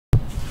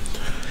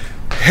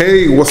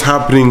Hey, what's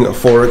happening,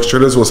 Forex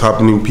traders? What's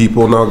happening,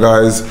 people? Now,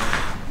 guys,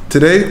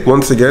 today,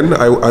 once again,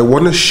 I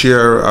want to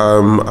share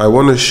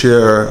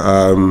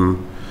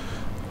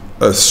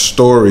a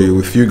story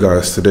with you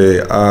guys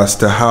today as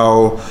to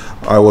how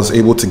I was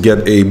able to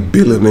get a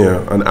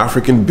billionaire, an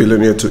African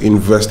billionaire, to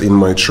invest in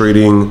my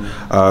trading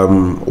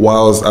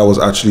whilst I was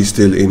actually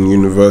still in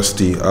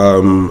university.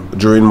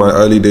 During my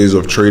early days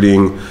of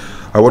trading,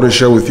 I want to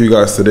share with you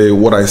guys today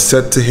what I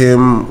said to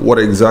him, what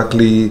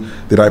exactly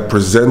did I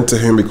present to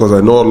him, because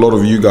I know a lot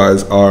of you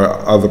guys are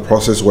at the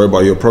process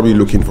whereby you're probably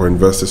looking for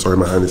investors. Sorry,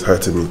 my hand is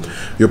hurting me.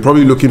 You're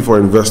probably looking for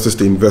investors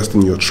to invest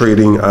in your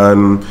trading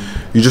and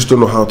you just don't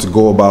know how to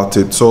go about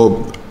it.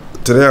 So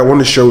today I want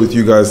to share with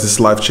you guys this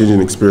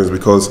life-changing experience,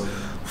 because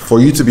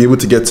for you to be able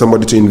to get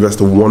somebody to invest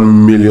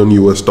 $1 million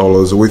US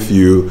with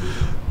you,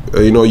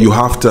 you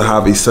have to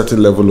have a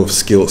certain level of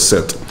skill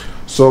set.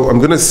 So I'm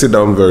gonna sit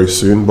down very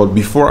soon, but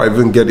before I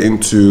even get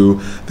into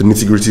the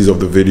nitty-gritties of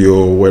the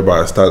video,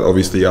 whereby I start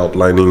obviously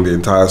outlining the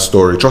entire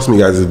story, trust me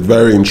guys, it's a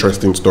very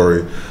interesting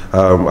story.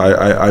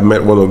 I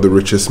met one of the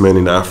richest men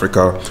in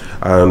Africa,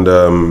 and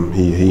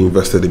he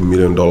invested $1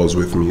 million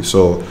with me.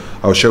 So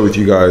I'll share with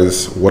you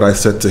guys what I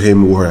said to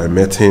him, where I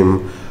met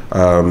him,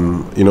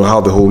 how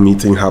the whole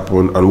meeting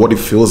happened, and what it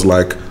feels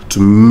like to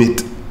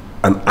meet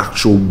an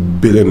actual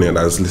billionaire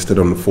that's listed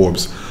on the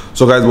Forbes.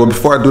 So guys, but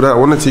before I do that, I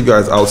want to take you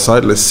guys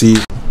outside. Let's see.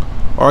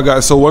 All right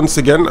guys, so once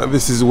again,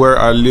 this is where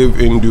I live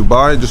in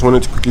Dubai. Just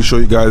wanted to quickly show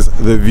you guys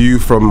the view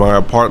from my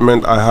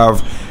apartment. I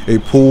have a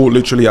pool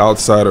literally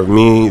outside of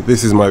me.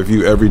 This is my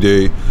view every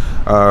day.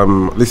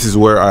 This is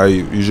where I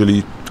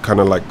usually kind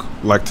of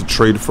like to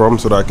trade from,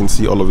 so that I can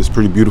see all of this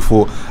pretty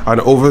beautiful. And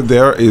over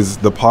there is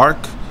the park,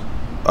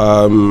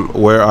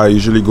 where I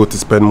usually go to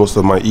spend most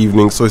of my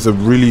evenings. So it's a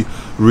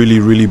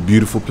really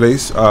beautiful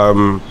place.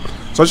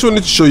 So I just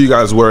wanted to show you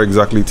guys where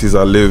exactly it is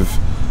I live,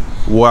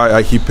 why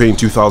I keep paying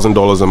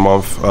 $2,000 a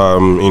month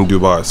in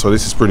Dubai. So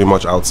this is pretty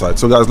much outside.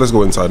 So guys, let's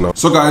go inside now.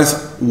 So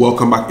guys,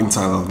 welcome back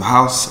inside of the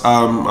house.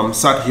 I'm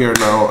sat here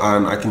now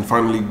and I can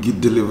finally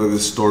deliver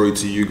this story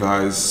to you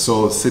guys.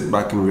 So sit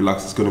back and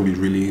relax. It's going to be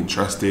really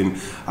interesting.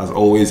 As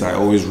always, I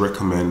always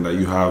recommend that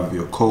you have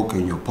your Coke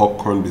and your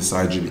popcorn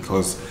beside you,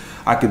 because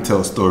I can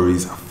tell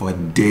stories for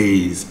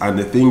days. And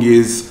the thing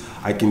is,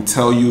 I can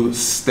tell you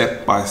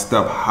step by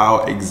step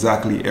how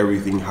exactly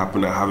everything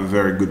happened. I have a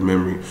very good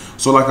memory.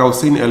 So like I was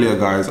saying earlier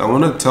guys, I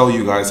want to tell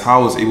you guys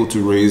how I was able to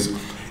raise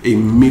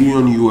 $1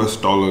 million US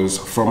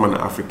from an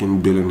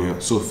African billionaire.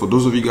 So for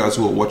those of you guys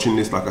who are watching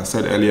this, like I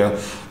said earlier,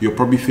 you're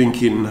probably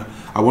thinking,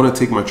 I want to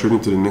take my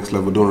trading to the next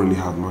level, don't really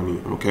have money,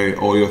 okay?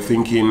 Or you're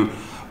thinking,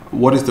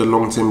 what is the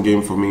long-term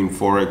game for me in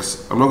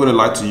Forex? I'm not going to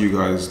lie to you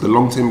guys. The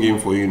long-term game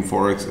for you in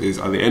Forex is,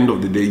 at the end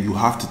of the day, you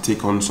have to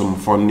take on some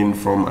funding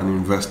from an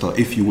investor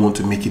if you want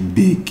to make it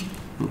big,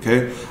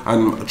 okay?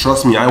 And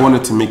trust me, I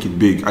wanted to make it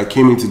big. I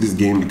came into this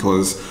game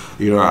because,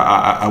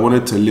 I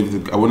wanted to live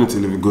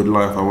a good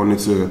life. I wanted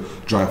to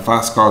drive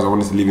fast cars. I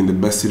wanted to live in the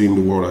best city in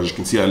the world. As you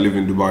can see, I live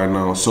in Dubai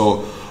now.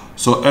 So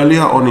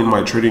earlier on in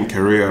my trading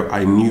career,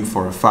 I knew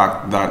for a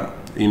fact that,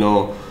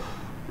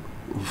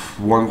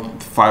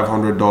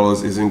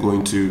 $500 isn't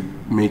going to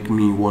make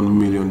me $1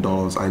 million.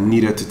 I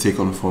needed to take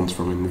on funds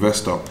from an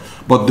investor.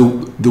 But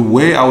the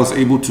way I was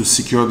able to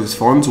secure these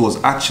funds was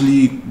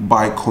actually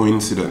by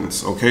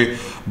coincidence, okay?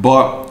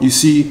 But you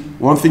see,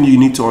 one thing you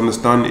need to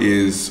understand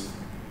is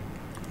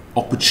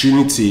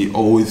opportunity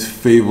always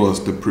favors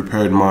the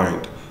prepared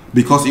mind.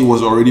 Because it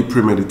was already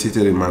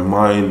premeditated in my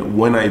mind,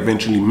 when I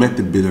eventually met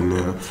the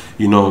billionaire,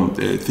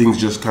 things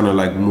just kind of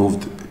like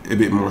moved a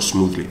bit more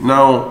smoothly.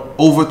 Now,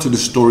 over to the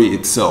story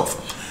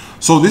itself.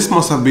 So this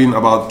must have been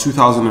about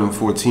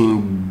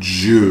 2014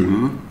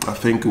 June. I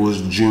think it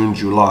was June,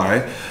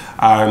 July.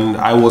 And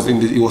I was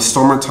it was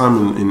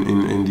summertime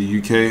in the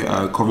UK,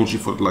 Coventry.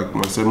 For, like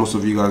I said, most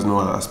of you guys know,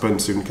 I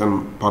spent some kind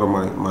of part of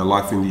my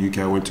life in the UK.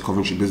 I went to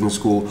Coventry Business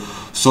School.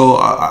 So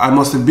I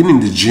must have been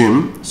in the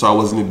gym. So I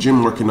was in the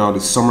gym working out.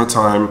 It's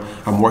summertime,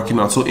 I'm working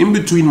out. So in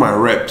between my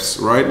reps,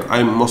 right,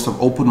 I must have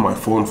opened my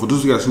phone. For those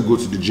of you guys who go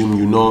to the gym,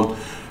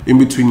 in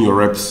between your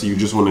reps, you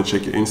just want to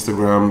check your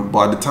Instagram.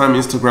 But at the time,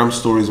 Instagram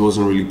stories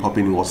wasn't really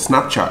popping, it was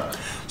Snapchat.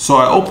 So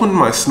I opened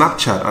my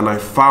Snapchat and I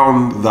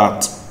found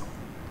that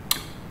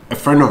a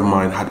friend of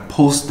mine had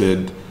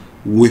posted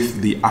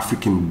with the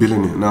African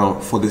billionaire. Now,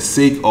 for the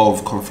sake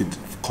of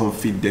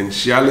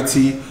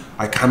confidentiality,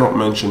 I cannot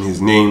mention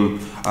his name,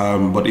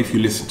 but if you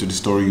listen to the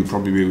story, you'll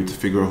probably be able to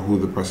figure out who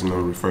the person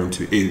I'm referring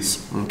to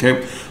is,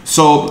 okay?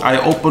 So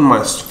I opened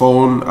my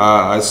phone,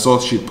 I saw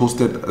she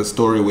posted a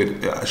story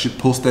with, she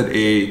posted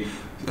a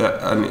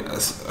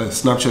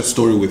Snapchat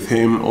story with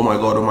him. Oh my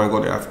God,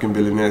 the African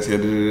billionaires here,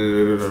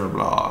 blah, blah,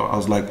 blah. I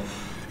was like,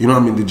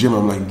 I'm in the gym,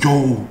 I'm like,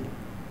 yo,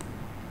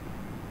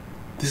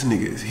 this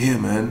nigga is here,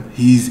 man.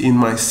 He's in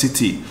my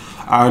city.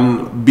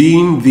 And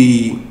being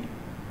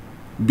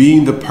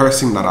the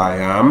person that I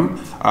am,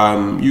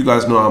 you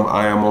guys know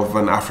I am of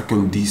an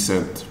African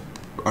descent.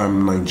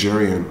 I'm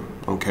Nigerian,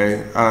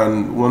 okay?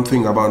 And one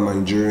thing about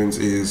Nigerians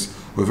is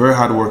We're very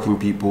hardworking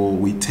people.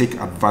 We take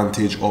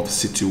advantage of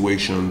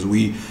situations.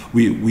 We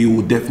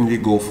will definitely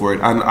go for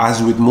it. And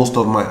as with most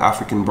of my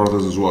African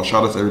brothers as well,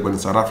 shout out to everybody in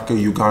South Africa,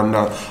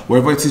 Uganda,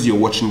 wherever it is you're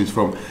watching this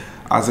from.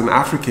 As an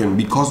African,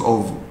 because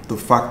of the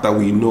fact that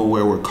we know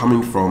where we're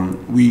coming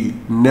from, we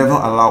never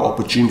allow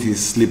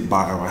opportunities slip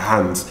by our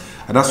hands.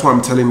 And that's why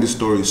I'm telling this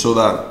story, so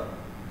that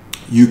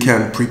you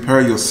can prepare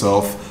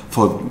yourself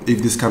for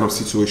if this kind of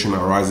situation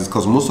arises.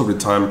 Because most of the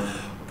time,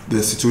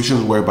 there's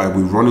situations whereby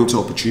we run into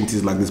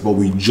opportunities like this, but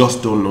we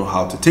just don't know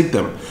how to take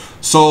them.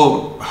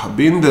 So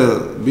being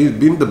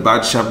the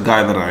bad chef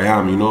guy that I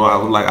am, you know,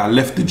 I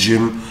left the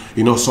gym,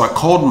 you know, so I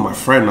called my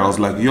friend. I was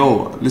like,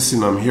 yo,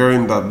 listen, I'm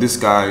hearing that this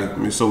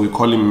guy, so we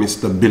call him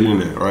Mr.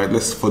 Billionaire, right?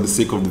 Let's, for the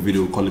sake of the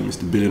video, call him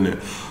Mr. Billionaire.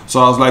 So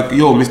I was like,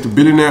 yo, Mr.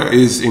 Billionaire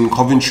is in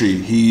Coventry.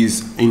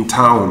 He's in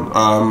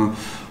town.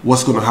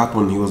 What's gonna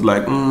happen? He was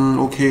like,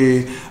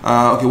 okay,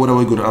 what are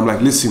we gonna? I'm like,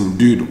 listen,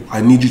 dude,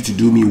 I need you to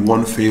do me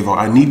one favor.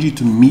 I need you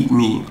to meet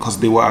me, because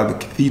they were at the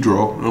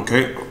cathedral,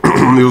 okay?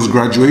 It was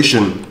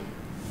graduation.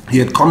 He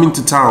had come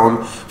into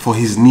town for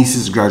his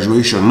niece's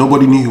graduation.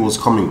 Nobody knew he was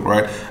coming,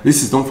 right?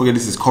 Don't forget,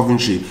 this is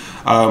Coventry.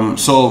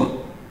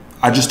 So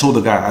I just told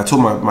the guy, I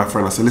told my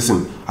friend, I said,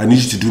 listen, I need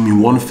you to do me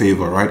one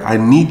favor, right? I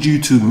need you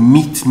to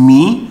meet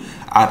me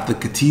at the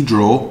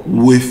cathedral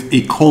with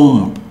a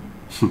comb.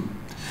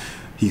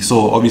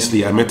 So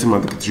obviously I met him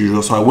at the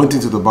cathedral, so I went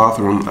into the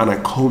bathroom and I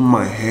combed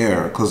my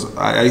hair, because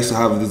I used to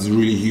have this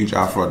really huge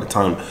afro at the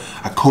time.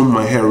 I combed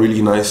my hair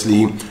really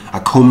nicely. I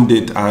combed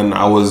it, and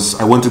I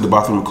went to the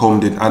bathroom and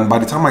combed it, and by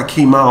the time I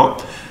came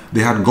out,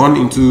 they had gone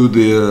into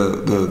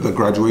the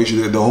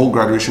graduation. The whole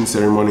graduation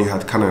ceremony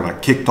had kind of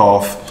like kicked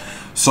off.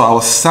 So I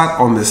was sat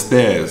on the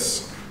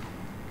stairs.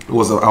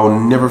 I'll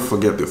never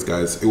forget this,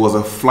 guys. It was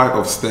a flight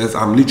of stairs.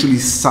 I'm literally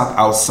sat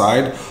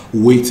outside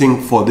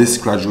waiting for this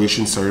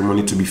graduation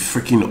ceremony to be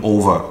freaking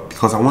over,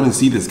 because I want to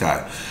see this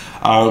guy.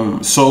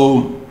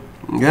 So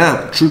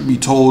yeah, truth be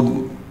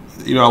told,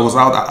 you know, I was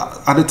out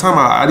at the time.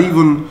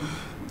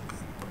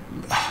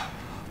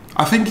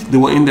 I think they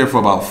were in there for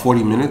about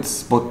 40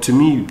 minutes, but to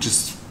me it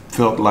just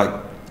felt like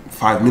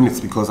 5 minutes,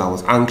 because I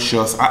was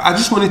anxious. I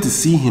just wanted to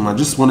see him. I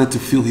just wanted to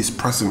feel his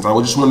presence. I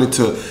just wanted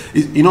to,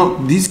 you know,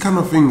 these kind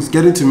of things,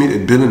 getting to meet a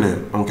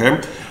billionaire, okay?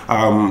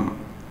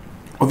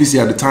 Obviously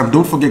at the time,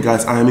 don't forget,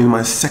 guys, I am in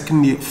my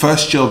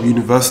first year of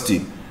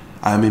university.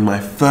 I am in my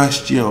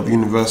first year of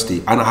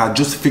university, and I had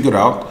just figured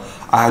out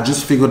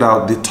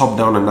the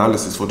top-down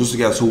analysis. For those of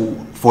you guys who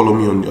follow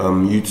me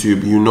on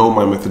YouTube, you know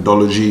my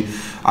methodology.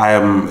 I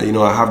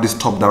have this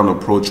top-down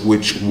approach,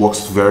 which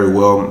works very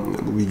well.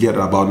 We get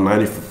about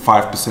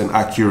 95%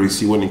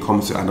 accuracy when it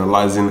comes to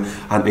analyzing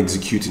and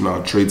executing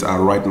our trades. I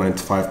right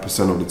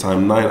 95% of the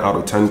time. 9 out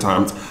of 10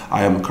 times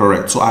I am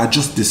correct. So I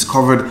just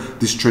discovered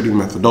this trading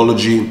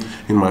methodology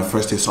in my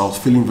first year. So I was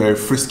feeling very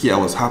frisky. I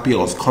was happy. I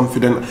was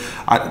confident.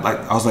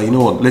 I was like, you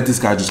know what? Let this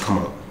guy just come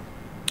out.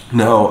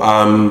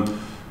 Now,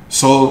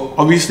 so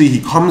obviously he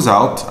comes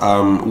out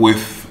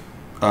with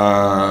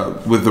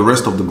the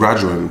rest of the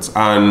graduates,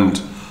 and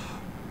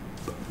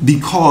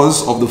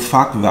because of the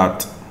fact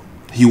that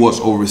he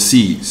was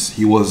overseas,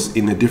 he was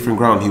in a different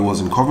ground, he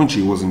was in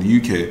Coventry, he was in the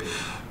UK,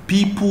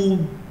 people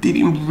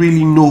didn't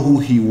really know who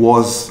he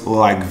was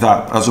like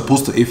that, as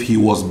opposed to if he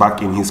was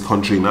back in his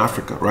country in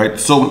Africa, right?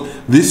 So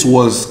this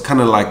was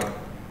kind of like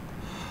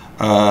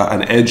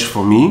an edge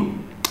for me.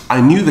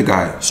 I knew the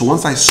guy, so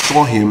once I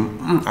saw him,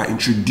 I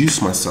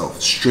introduced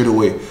myself straight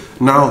away.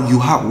 Now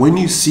when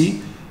you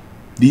see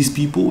these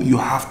people, you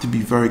have to be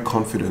very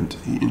confident.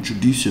 You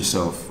introduce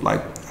yourself,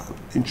 like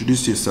I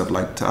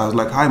was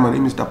like, hi, my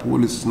name is Dapo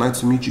Willis, it's nice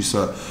to meet you,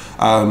 sir.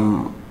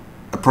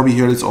 I probably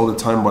hear this all the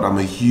time, but I'm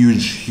a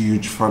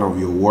huge fan of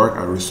your work.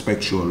 I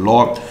respect you a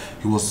lot.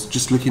 He was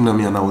just looking at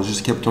me, and I was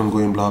just kept on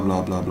going, blah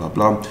blah blah blah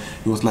blah.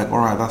 He was like, all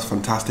right, that's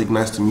fantastic,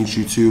 nice to meet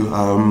you too.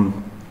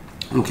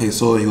 Okay,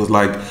 so he was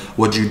like,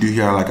 what do you do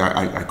here? Like,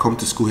 I come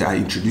to school here. I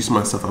introduce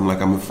myself. I'm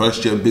like, I'm a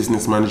first year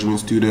business management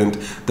student.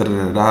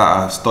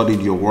 I've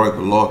studied your work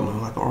a lot. And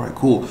I'm like, all right,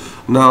 cool.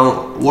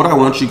 Now, what I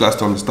want you guys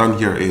to understand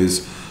here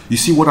is, you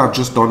see what I've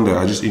just done there?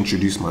 I just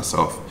introduced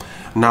myself.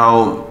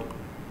 Now,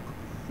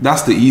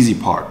 that's the easy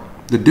part.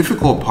 The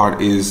difficult part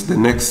is the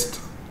next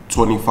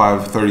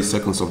 25-30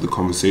 seconds of the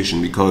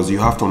conversation, because you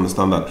have to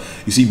understand that,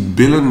 you see,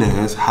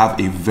 billionaires have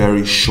a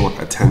very short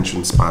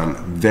attention span,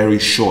 very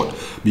short,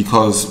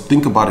 because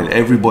think about it,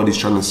 everybody's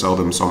trying to sell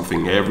them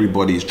something,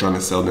 everybody's trying to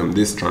sell them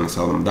this, trying to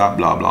sell them that,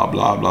 blah blah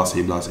blah blah,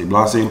 say blah say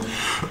blah say.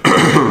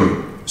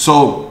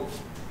 So,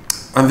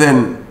 and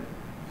then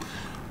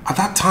at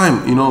that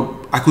time, you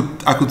know, I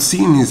could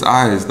see in his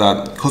eyes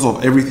that because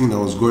of everything that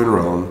was going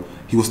around,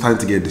 he was starting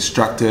to get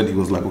distracted. He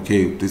was like,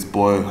 okay, this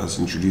boy has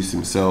introduced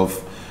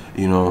himself,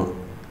 you know.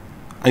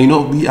 And you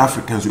know, we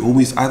Africans, we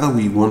always, either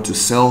we want to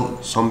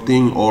sell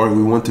something or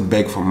we want to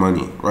beg for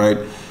money, right?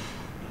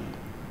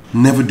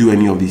 Never do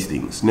any of these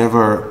things.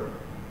 Never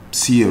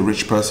see a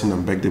rich person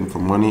and beg them for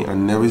money,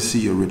 and never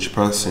see a rich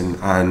person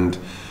and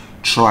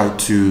try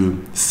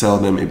to sell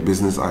them a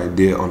business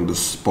idea on the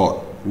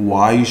spot.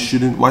 why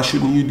shouldn't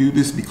you do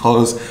this?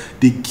 Because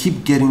they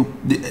keep getting,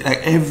 like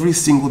every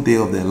single day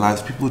of their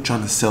lives, people are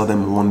trying to sell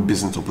them one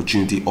business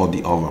opportunity or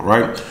the other,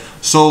 right?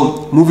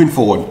 So moving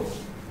forward.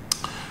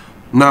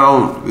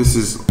 Now,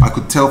 I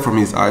could tell from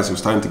his eyes, he was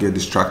starting to get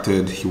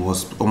distracted. He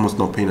was almost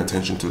not paying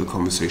attention to the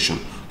conversation.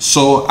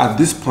 So at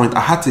this point,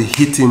 I had to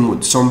hit him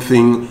with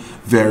something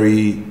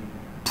very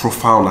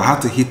profound. I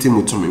had to hit him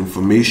with some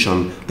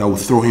information that would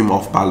throw him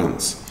off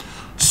balance.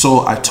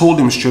 So I told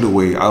him straight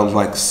away, I was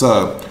like,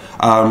 sir,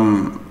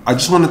 I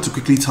just wanted to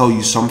quickly tell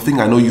you something.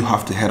 I know you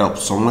have to head up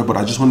somewhere, but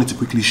I just wanted to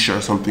quickly share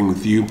something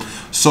with you.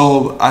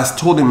 So I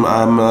told him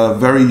I'm a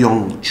very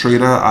young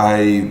trader.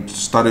 I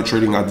started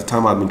trading at the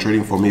time. I'd been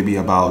trading for maybe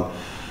about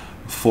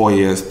 4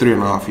 years,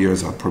 3.5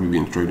 years. I've probably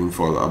been trading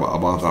for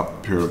about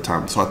that period of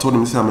time. So I told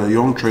him, listen, I'm a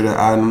young trader,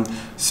 and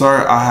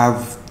sir, I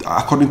have,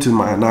 according to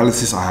my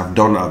analysis I have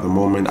done at the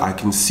moment, I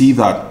can see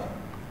that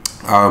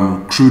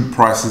crude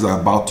prices are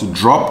about to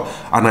drop,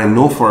 and I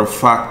know for a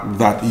fact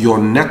that your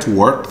net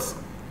worth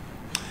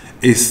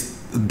is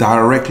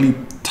directly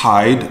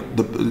tied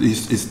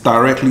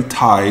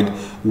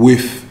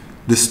with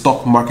the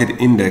stock market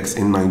index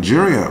in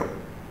Nigeria.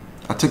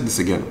 I take this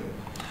again.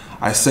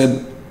 I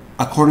said,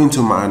 according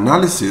to my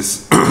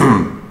analysis,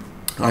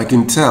 I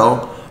can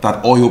tell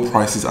that oil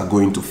prices are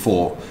going to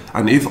fall.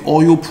 And if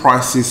oil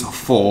prices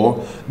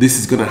fall, this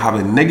is going to have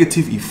a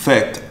negative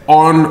effect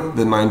on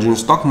the Nigerian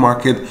stock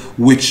market,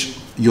 which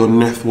your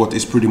net worth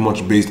is pretty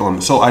much based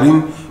on. So I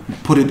didn't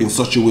put it in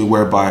such a way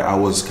whereby I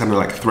was kind of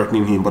like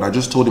threatening him, but I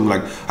just told him,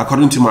 like,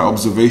 according to my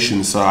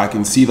observations, sir, I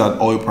can see that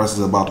oil prices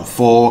are about to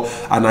fall,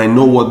 and I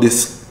know what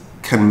this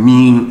can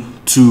mean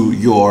to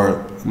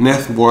your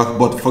net worth.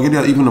 But forget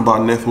that even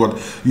about net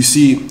worth. You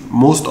see,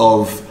 most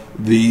of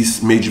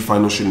these major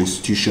financial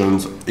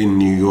institutions in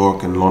New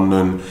York and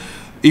London,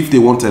 if they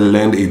want to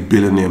lend a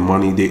billionaire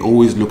money, they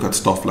always look at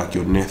stuff like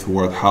your net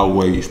worth, how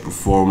well you've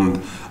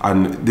performed,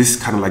 and this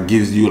kind of like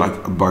gives you like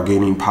a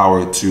bargaining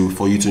power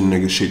for you to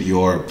negotiate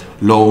your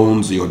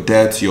loans, your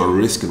debts, your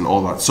risk, and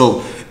all that.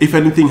 So if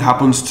anything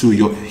happens to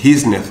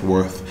his net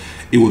worth,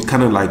 it would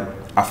kind of like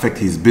affect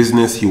his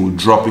business. He will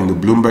drop in the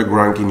Bloomberg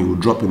ranking, he will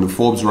drop in the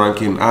Forbes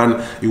ranking,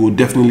 and it will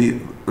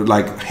definitely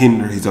like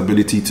hinder his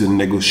ability to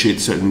negotiate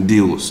certain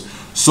deals.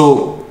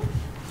 So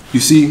you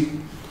see,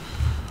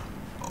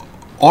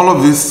 all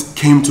of this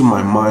came to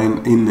my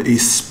mind in a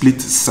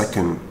split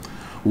second.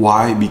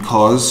 Why?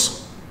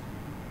 Because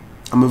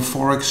I'm a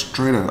Forex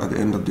trader at the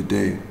end of the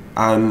day,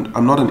 and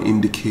I'm not an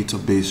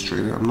indicator-based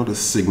trader. I'm not a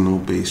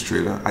signal-based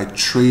trader. I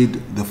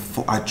trade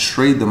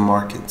the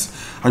markets.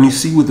 And you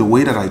see, with the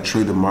way that I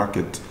trade the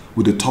market,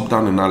 with the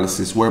top-down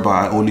analysis,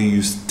 whereby I only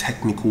use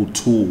technical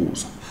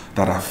tools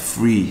that are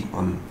free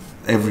on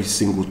every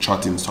single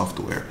charting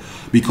software,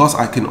 because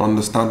I can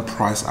understand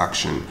price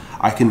action,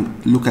 I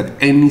can look at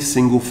any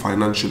single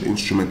financial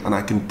instrument and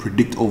I can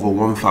predict over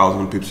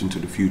 1,000 pips into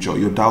the future.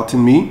 You're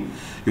doubting me?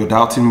 You're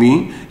doubting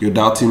me? You're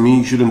doubting me?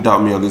 You shouldn't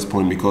doubt me at this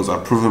point, because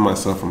I've proven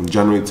myself from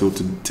January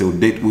till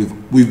date.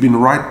 We've been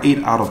right 8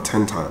 out of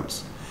 10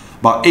 times.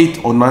 About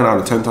 8 or 9 out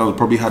of 10 times. We've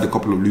probably had a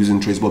couple of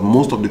losing trades, but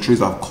most of the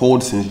trades I've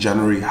called since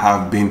January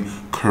have been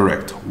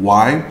correct.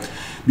 Why?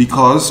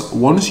 Because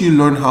once you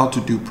learn how to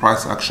do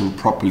price action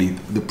properly,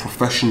 the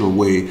professional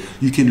way,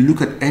 you can look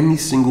at any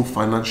single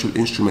financial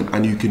instrument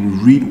and you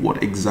can read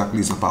what exactly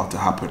is about to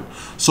happen.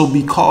 So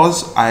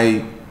because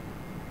I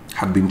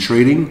had been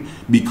trading,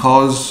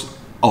 because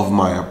of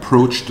my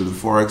approach to the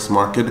Forex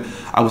market,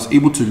 I was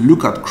able to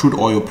look at crude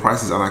oil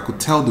prices and I could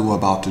tell they were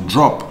about to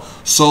drop.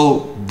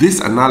 So this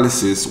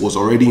analysis was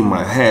already in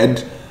my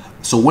head.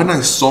 So when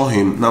I saw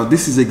him, now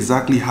this is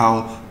exactly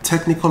how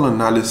technical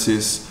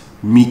analysis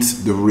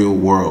meets the real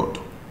world.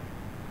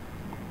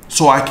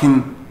 So I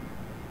can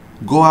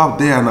go out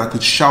there and I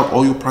could shout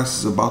oil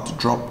prices about to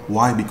drop.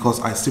 Why?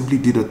 Because I simply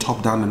did a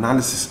top-down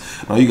analysis.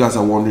 Now you guys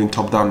are wondering,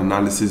 top-down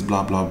analysis,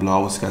 blah blah blah,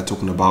 what's this guy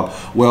talking about?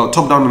 Well,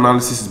 top-down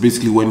analysis is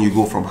basically when you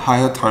go from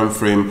higher time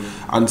frame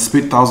and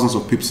split thousands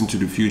of pips into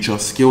the future,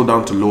 scale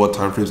down to lower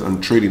time frames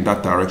and trade in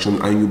that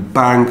direction, and you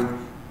bang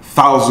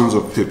thousands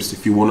of pips.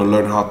 If you want to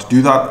learn how to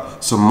do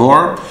that some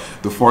more,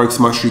 the Forex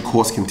Mastery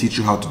course can teach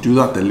you how to do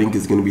that. The link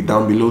is going to be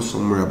down below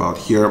somewhere about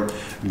here.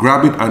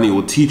 Grab it and it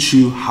will teach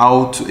you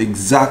how to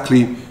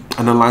exactly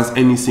analyze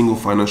any single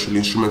financial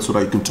instrument so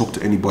that you can talk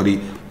to anybody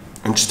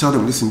and just tell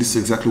them, listen, this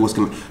is exactly what's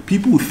going to...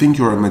 People will think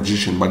you're a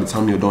magician by the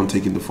time you're done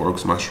taking the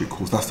Forex Mastery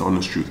course. That's the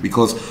honest truth.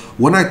 Because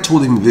when I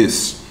told him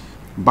this,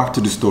 back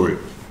to the story,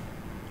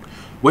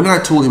 when I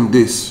told him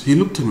this, he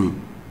looked at me.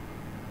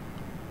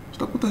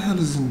 Like, what the hell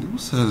is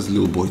this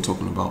little boy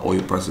talking about?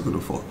 Oil prices are going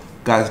to fall.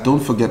 Guys, don't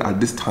forget, at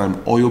this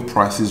time, oil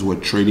prices were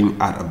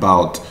trading at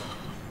about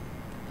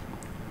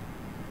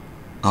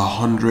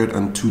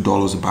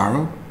 $102 a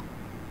barrel.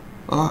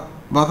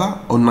 About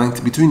that? Or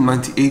between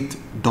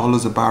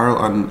 $98 a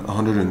barrel and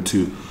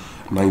 102.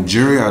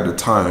 Nigeria at the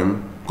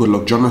time,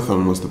 Goodluck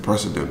Jonathan was the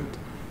president.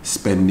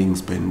 Spending.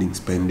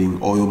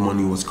 Oil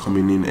money was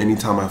coming in.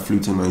 Anytime I flew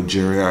to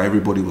Nigeria,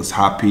 everybody was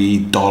happy.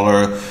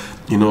 Dollar,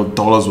 you know,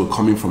 dollars were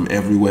coming from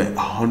everywhere.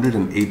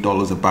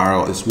 $108 a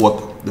barrel is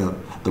what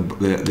the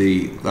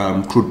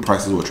the crude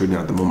prices were trading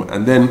at the moment.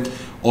 And then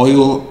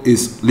oil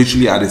is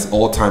literally at its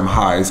all-time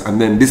highs,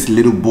 and then this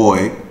little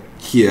boy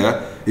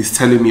here is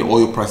telling me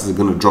oil prices are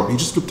going to drop. He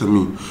just looked at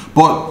me.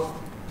 But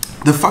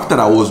the fact that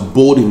I was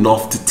bold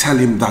enough to tell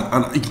him that,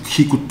 and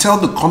he could tell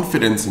the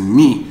confidence in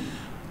me,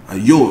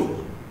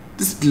 yo,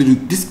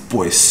 this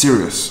boy is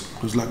serious.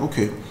 I was like,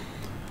 okay,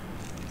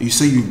 you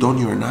say you've done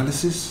your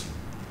analysis?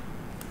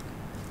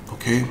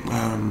 Okay,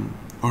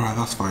 all right,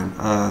 that's fine.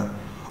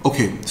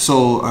 Okay,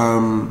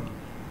 so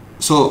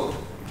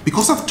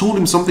because I've told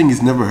him something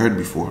he's never heard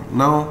before,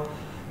 now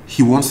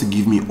he wants to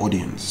give me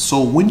audience.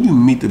 So when you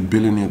meet a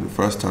billionaire the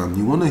first time,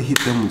 you want to hit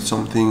them with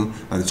something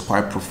that is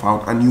quite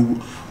profound,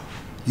 and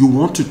you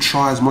want to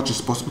try as much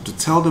as possible to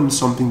tell them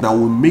something that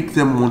will make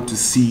them want to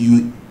see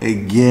you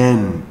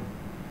again.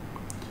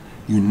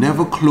 You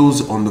never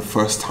close on the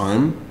first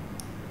time.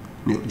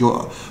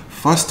 Your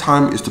first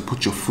time is to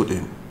put your foot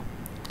in,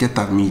 get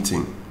that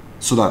meeting,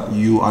 so that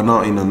you are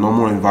now in a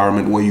normal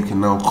environment where you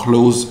can now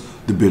close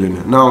the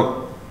billionaire.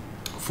 Now,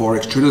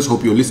 Forex traders,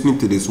 hope you're listening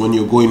to this when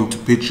you're going to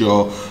pitch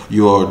your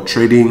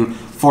trading.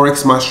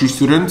 Forex Mastery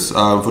students,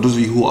 for those of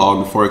you who are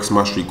on the Forex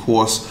Mastery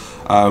course,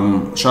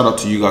 shout out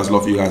to you guys,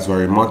 love you guys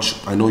very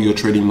much. I know your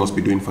trading must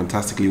be doing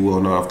fantastically well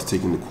now after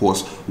taking the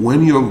course.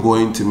 When you're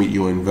going to meet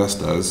your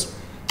investors,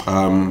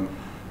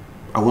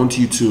 I want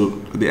you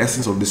to, the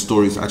essence of this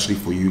story is actually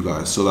for you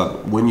guys, so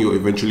that when you're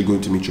eventually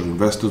going to meet your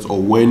investors, or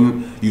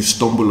when you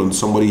stumble on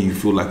somebody you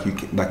feel like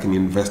that can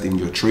invest in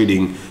your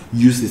trading,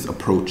 use this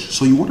approach.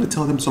 So you want to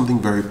tell them something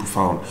very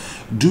profound.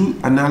 Do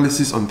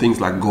analysis on things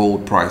like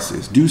gold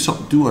prices. Do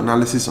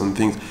analysis on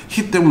things.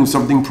 Hit them with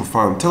something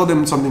profound. Tell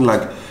them something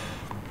like,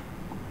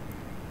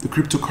 the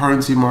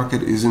cryptocurrency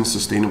market isn't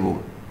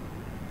sustainable.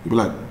 You'll be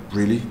like,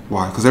 really?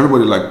 Why? Because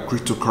everybody like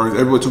cryptocurrency,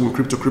 everybody talking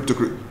crypto.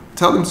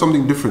 Tell them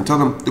something different. Tell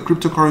them the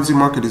cryptocurrency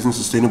market isn't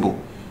sustainable.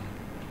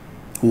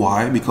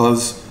 Why?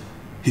 Because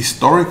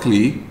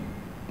historically,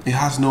 it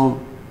has no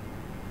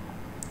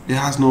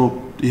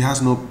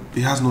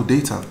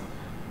data.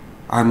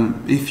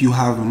 And if you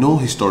have no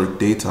historic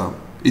data,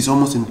 it's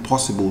almost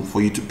impossible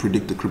for you to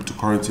predict the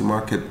cryptocurrency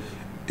market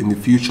in the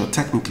future.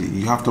 Technically,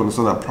 you have to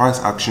understand that price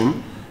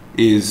action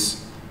is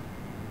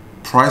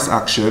price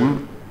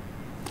action.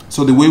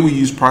 So the way we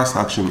use price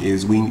action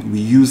is we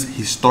use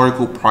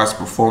historical price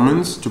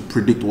performance to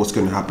predict what's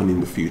going to happen in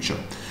the future.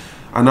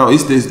 And now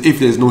if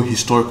there's no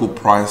historical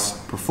price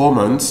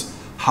performance,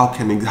 how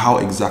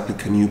exactly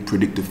can you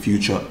predict the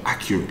future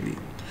accurately?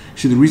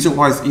 See, the reason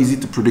why it's easy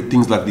to predict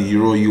things like the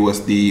euro,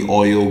 USD,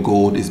 oil,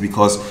 gold is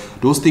because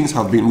those things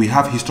we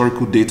have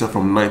historical data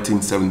from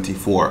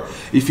 1974.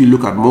 If you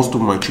look at most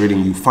of my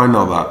trading, you find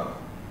out that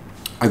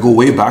I go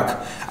way back,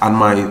 and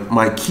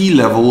my key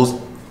levels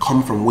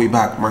come from way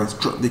back.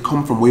 They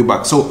come from way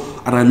back. So,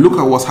 and I look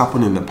at what's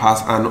happened in the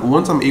past, and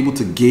once I'm able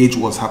to gauge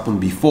what's happened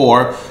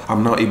before,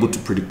 I'm now able to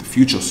predict the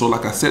future. So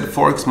like I said,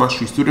 Forex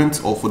Mastery students,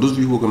 or for those of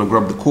you who are going to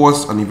grab the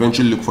course and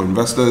eventually look for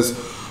investors,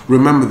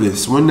 remember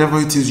this: whenever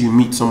it is you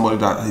meet somebody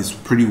that is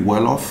pretty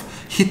well off,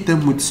 hit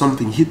them with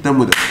something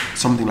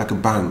like a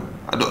bang.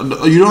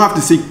 You don't have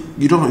to say,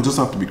 it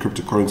doesn't have to be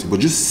cryptocurrency, but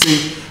just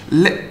say,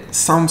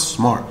 sound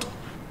smart.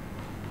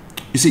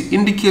 You see,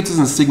 indicators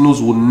and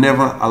signals will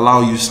never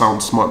allow you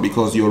sound smart,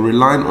 because you're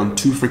relying on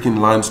two freaking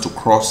lines to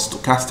cross,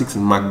 stochastics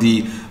and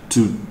MACD,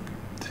 to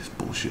this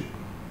bullshit.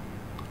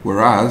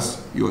 Whereas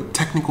you're a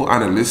technical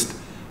analyst,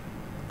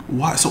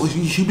 why? So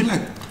you should be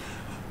like,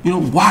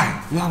 why?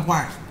 Yeah,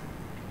 why?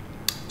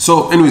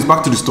 So anyways,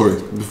 back to the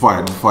story before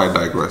I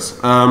digress.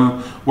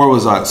 Where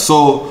was I?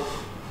 So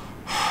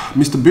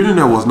Mr.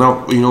 Billionaire was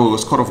now,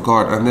 was caught off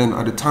guard, and then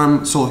at the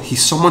time, so he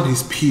summoned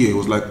his PA,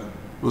 was like,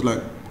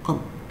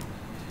 come.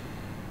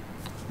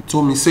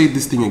 Told me, say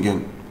this thing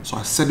again. So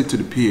I said it to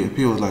the PA. The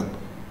PA was like,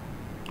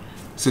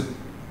 said,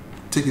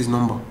 take his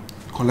number,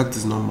 collect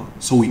his number.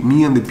 So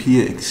me and the PA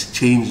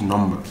exchanged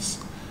numbers.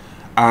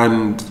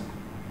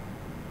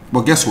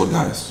 But guess what,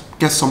 guys?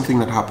 Guess something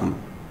that happened.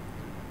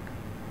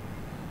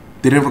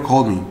 They never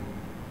called me.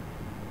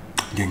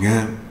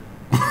 Gang.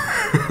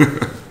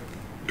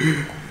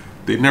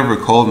 They never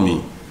called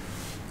me.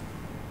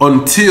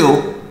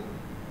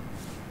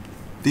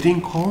 They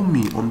didn't call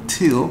me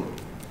until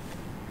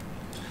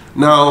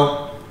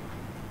now,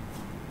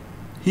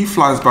 he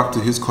flies back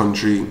to his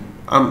country.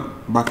 I'm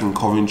back in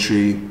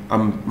Coventry.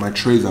 My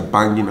trades are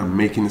banging. I'm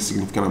making a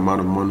significant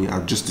amount of money.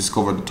 I've just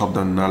discovered the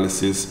top-down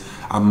analysis.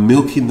 I'm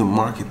milking the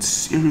market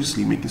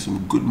seriously, making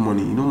some good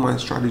money. My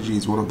strategy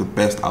is one of the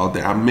best out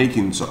there.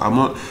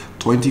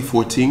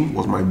 2014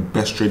 was my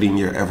best trading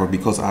year ever,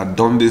 because I had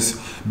done this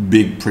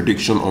big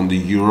prediction on the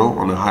euro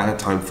on a higher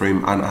time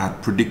frame, and I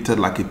had predicted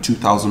like a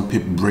 2,000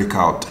 pip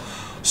breakout.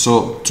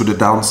 So to the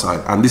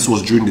downside, and this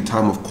was during the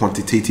time of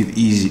quantitative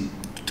easing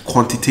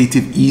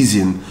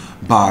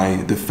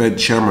by the Fed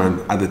chairman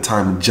at the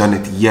time,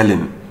 Janet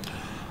Yellen.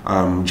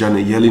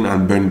 Janet Yellen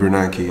and Ben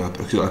Bernanke. I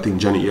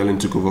think Janet Yellen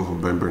took over from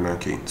Ben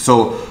Bernanke.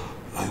 So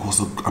it was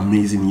an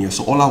amazing year.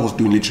 So all I was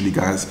doing literally,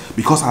 guys,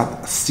 because I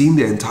had seen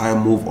the entire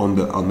move on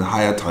the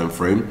higher time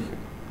frame,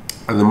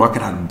 and the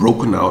market had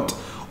broken out,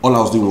 all I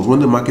was doing was when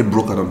the market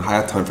broke at a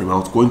higher time frame, I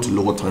was going to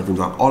lower time frames,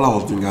 and all I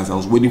was doing, guys, I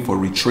was waiting for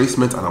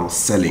retracement and I was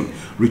selling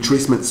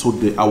retracement. So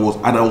I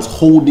was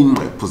holding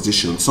my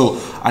position. So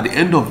at the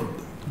end of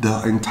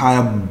the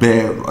entire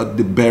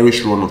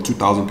bearish run of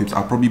 2,000 pips,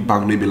 I probably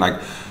banked maybe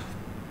like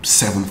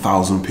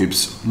 7,000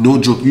 pips. No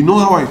joke. You know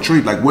how I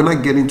trade? Like when I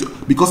get into,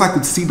 because I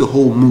could see the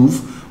whole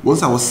move.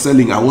 Once I was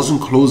selling, I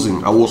wasn't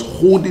closing. I was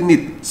holding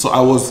it. So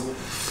I was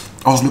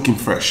looking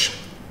fresh.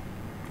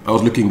 I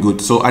was looking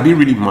good. So I didn't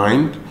really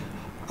mind.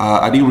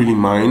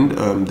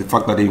 The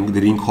fact that they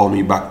didn't call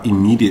me back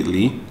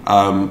immediately,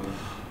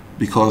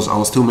 because I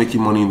was still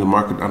making money in the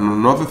market. And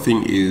another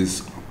thing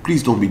is,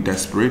 please don't be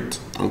desperate,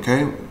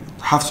 okay?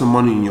 Have some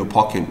money in your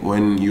pocket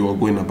when you are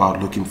going about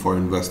looking for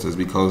investors,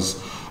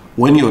 because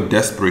when you're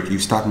desperate, you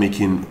start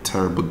making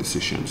terrible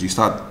decisions. You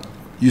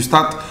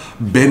start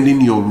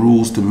bending your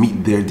rules to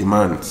meet their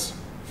demands.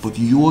 But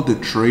you're the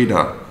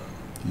trader.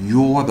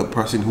 You're the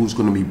person who's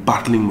going to be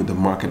battling with the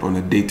market on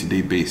a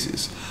day-to-day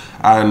basis.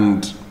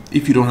 And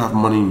if you don't have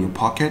money in your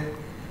pocket,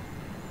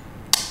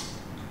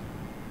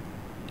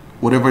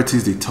 whatever it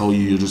is they tell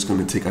you, you're just going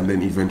to take and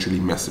then eventually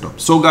mess it up.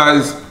 So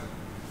guys,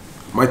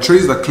 my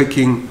trades are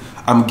clicking.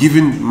 I'm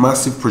giving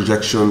massive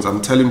projections.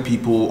 I'm telling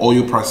people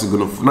oil price is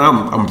going to,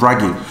 now I'm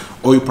bragging.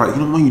 Oil price,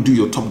 you know, when you do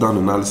your top-down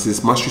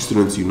analysis, mastery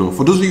students, you know,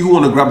 for those of you who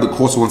want to grab the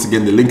course, once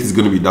again, the link is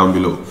going to be down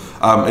below.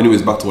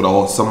 Anyways, back to what I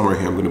was, somewhere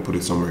here, I'm going to put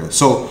it somewhere here.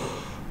 So,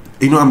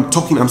 you know, I'm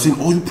saying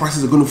oil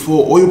prices are going to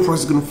fall, oil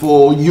prices are going to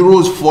fall, euro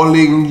is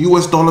falling,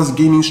 US dollars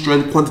gaining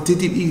strength,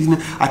 quantitative easing.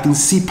 I can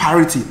see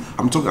parity.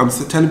 I'm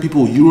telling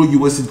people euro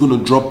US is going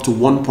to drop to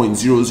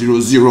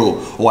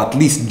 1.000, or at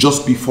least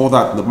just before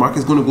that. The market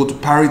is going to go to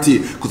parity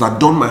because I've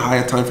done my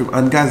higher time frame.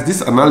 And guys,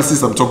 this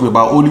analysis I'm talking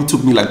about only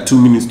took me like 2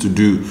 minutes to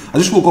do. I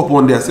just woke up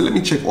one day, I said, let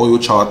me check oil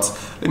charts,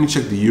 let me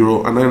check the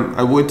euro, and then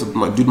I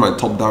did my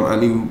top down,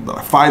 and in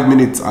 5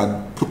 minutes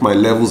I put my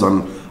levels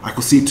and I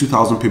could see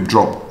 2,000 pip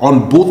drop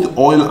on both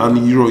oil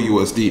and euro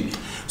USD.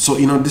 So,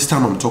 you know, this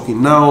time I'm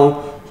talking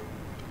now,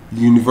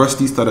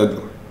 university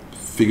started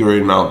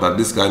figuring out that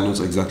this guy knows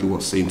exactly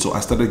what's saying. So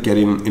I started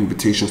getting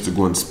invitations to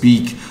go and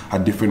speak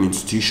at different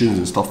institutions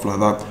and stuff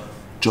like that.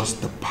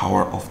 Just the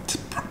power of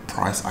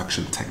price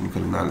action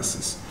technical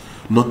analysis,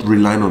 not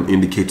relying on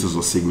indicators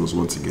or signals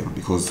once again,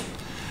 because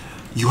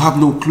you have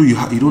no clue. You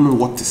don't know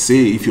what to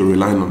say if you're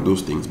relying on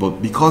those things.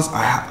 But because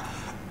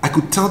I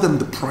could tell them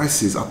the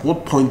prices, at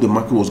what point the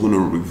market was going to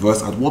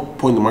reverse, at what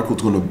point the market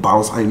was going to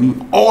bounce. I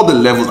knew all the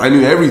levels, I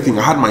knew everything.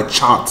 I had my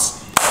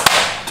charts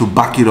to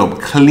back it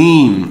up,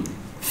 clean.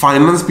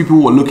 Finance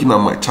people were looking at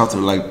my charts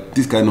and like,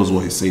 this guy knows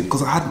what he's saying,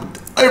 because I had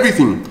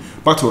everything.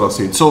 Back to what I was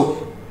saying.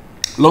 So,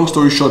 long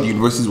story short,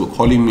 universities were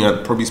calling me.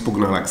 I'd probably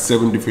spoken at like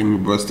 7 different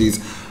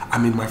universities.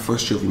 I'm in my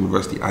first year of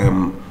university. I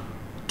am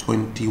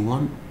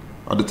 21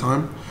 at the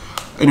time.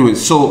 Anyway,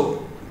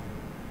 so,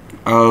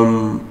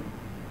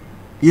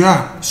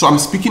 yeah, so I'm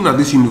speaking at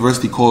this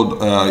university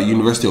called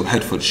University of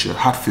Hertfordshire,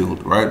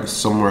 Hatfield, right?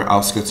 Somewhere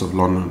outskirts of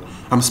London.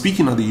 I'm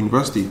speaking at the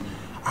university,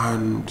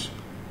 and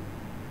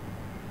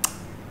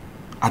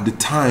at the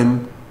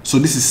time, so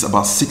this is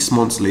about 6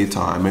 months later,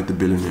 I met the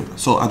billionaire.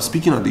 So I'm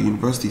speaking at the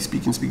university,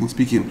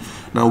 speaking.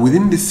 Now,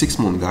 within this 6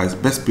 months, guys,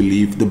 best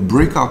believe the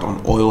breakout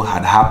on oil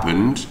had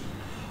happened.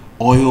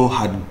 Oil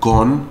had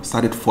gone,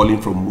 started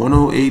falling from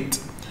 108,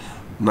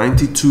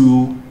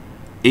 92,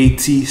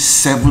 80,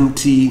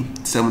 70,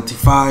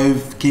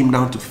 75, came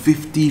down to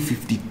 50,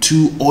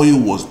 52. Oil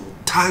was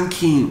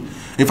tanking.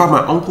 In fact, my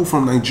uncle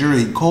from Nigeria,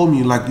 he called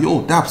me like,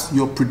 yo, Daps,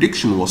 your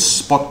prediction was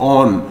spot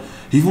on.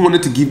 He even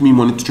wanted to give me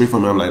money to trade for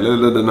me. I'm like, no,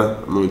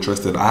 I'm not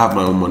interested. I have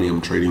my own money,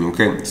 I'm trading,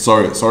 okay?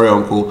 Sorry,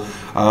 uncle.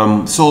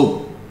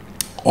 So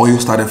oil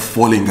started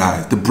falling,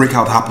 guys. The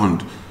breakout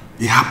happened.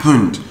 It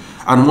happened.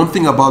 And one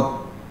thing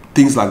about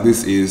things like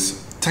this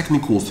is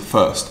technicals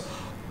first.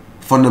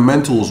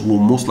 Fundamentals will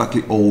most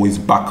likely always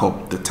back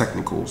up the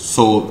technicals.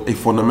 So a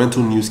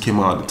fundamental news came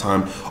out at the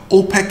time.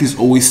 OPEC is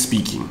always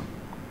speaking.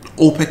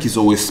 OPEC is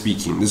always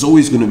speaking. There's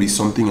always going to be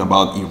something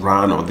about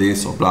Iran or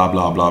this or blah,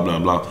 blah, blah, blah,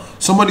 blah.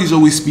 Somebody's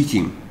always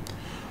speaking.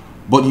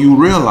 But you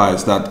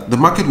realize that the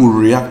market will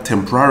react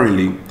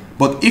temporarily.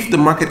 But if the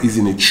market is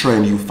in a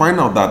trend, you find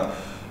out that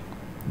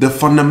the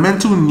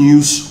fundamental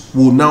news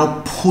will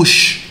now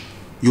push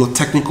your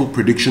technical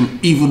prediction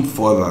even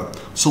further.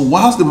 So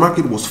whilst the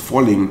market was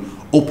falling,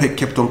 OPEC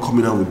kept on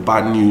coming out with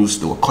bad news.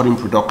 They were cutting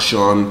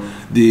production,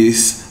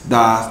 this,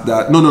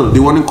 that. No, they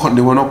were not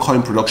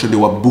cutting production. They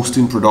were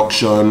boosting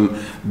production,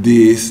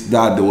 this,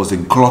 that. There was a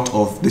glut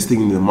of this thing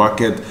in the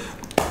market.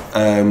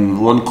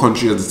 One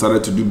country has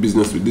decided to do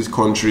business with this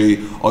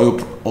country.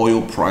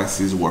 Oil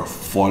prices were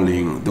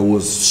falling. There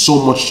was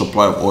so much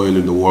supply of oil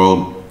in the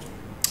world.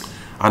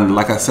 And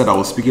like I said, I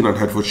was speaking at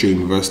Hertfordshire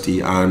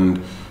University,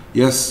 and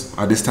yes,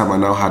 at this time I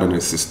now had an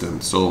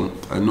assistant. So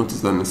I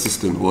noticed that an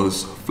assistant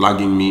was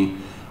flagging me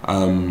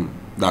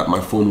that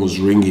my phone was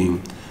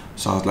ringing.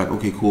 So I was like,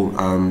 okay, cool.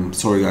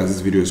 Sorry guys,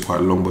 this video is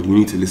quite long, but you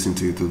need to listen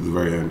to it to the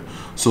very end.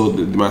 So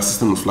my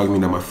assistant was flagging me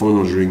that my phone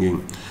was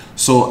ringing.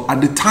 So at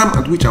the time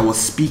at which I was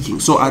speaking,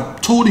 so I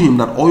told him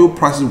that oil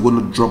prices were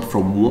going to drop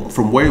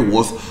from where it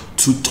was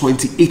to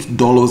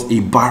 $28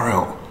 a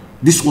barrel.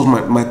 This was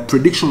my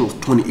prediction was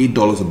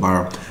 $28 a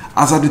barrel.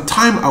 As at the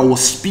time I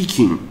was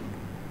speaking,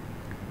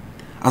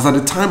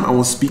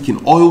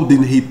 oil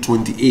didn't hit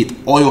 28.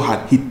 Oil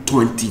had hit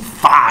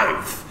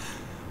 25.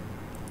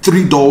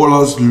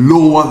 $3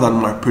 lower than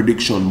my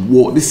prediction.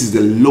 Whoa, this is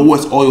the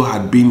lowest oil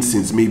had been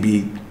since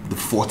maybe the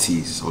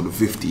 40s or the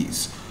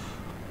 50s.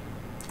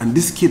 And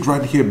this kid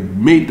right here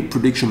made the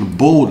prediction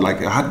bold.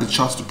 Like, I had the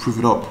chance to prove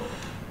it up.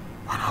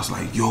 And I was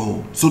like,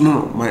 yo. So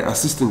no, my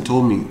assistant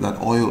told me that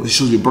oil,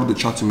 they brought the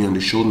chart to me and they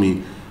showed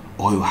me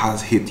oil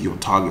has hit your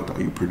target that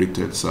you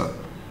predicted, sir.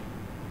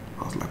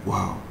 I was like,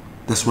 wow.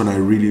 That's when I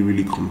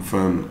really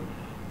confirmed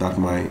that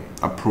my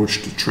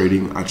approach to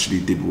trading actually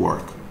did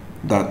work.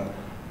 That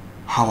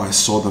how I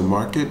saw the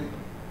market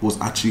was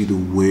actually the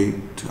way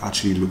to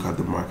actually look at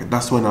the market.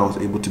 That's when I was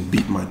able to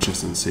beat my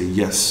chest and say,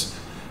 yes,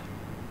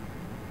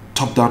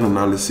 top-down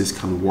analysis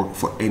can work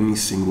for any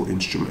single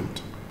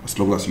instrument as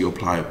long as you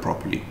apply it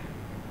properly.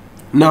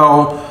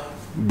 Now,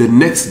 the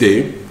next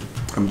day,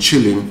 I'm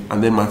chilling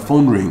and then my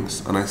phone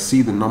rings and I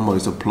see the number.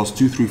 It's a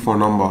 +234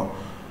 number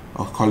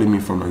calling me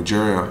from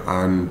Nigeria,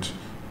 and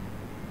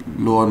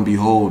lo and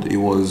behold, it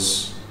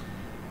was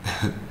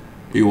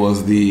it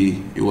was the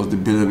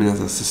billionaire's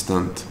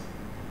assistant.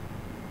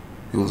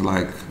 He was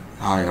like,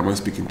 hi, am I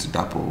speaking to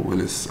Dapo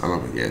Willis? And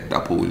I'm like, yeah,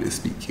 Dapo Willis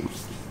speaking.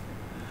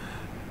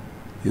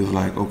 He was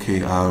like, okay,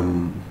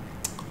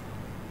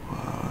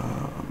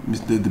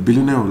 the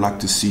billionaire would like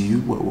to see you.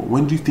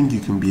 When do you think you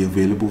can be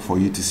available for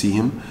you to see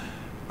him?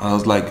 I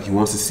was like, he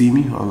wants to see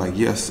me? I was like,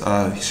 yes.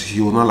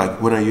 He was not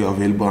like, when are you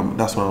available?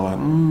 That's when I'm like,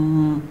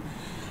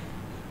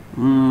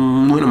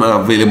 when am I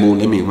available?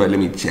 Let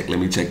me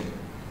check.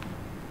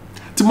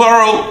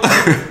 Tomorrow.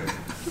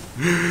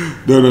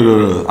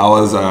 No.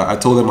 I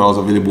told them I was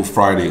available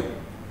Friday.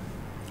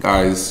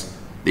 Guys,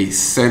 they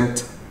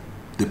sent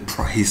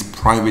his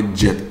private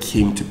jet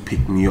came to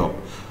pick me up.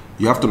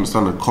 You have to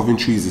understand that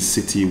Coventry is a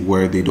city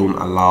where they don't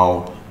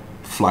allow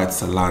flights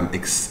to land.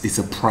 It's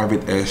a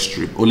private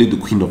airstrip. Only the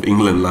Queen of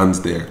England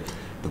lands there.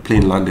 The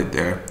plane landed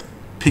there,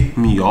 picked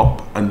me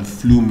up and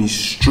flew me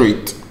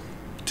straight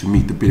to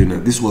meet the billionaire.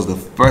 This was the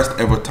first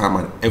ever time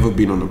I'd ever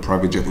been on a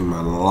private jet in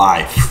my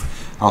life.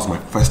 That was my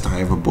first time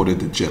I ever boarded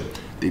the jet.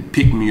 They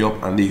picked me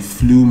up and they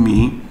flew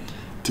me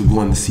to go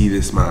and see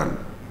this man.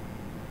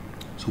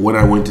 So when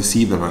I went to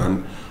see the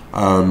man,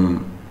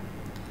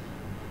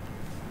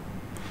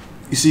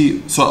 you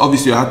see, so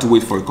obviously I had to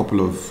wait for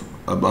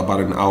about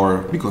an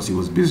hour because he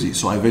was busy.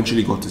 So I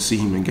eventually got to see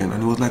him again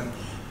and he was like,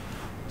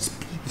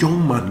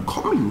 young man,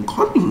 come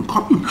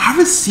in, have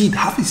a seat.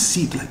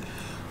 Like,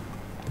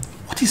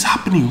 what is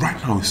happening right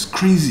now is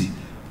crazy.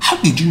 How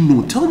did you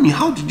know? Tell me,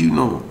 how did you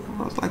know?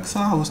 I was like, sir,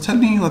 I was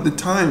telling you at the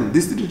time.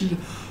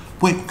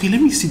 Wait, okay,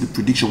 let me see the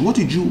prediction. What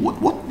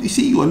you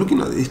see, you are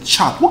looking at a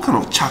chart. What kind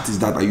of chart is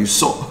that you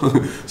saw?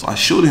 So I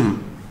showed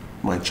him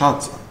my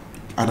charts,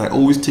 and I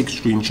always take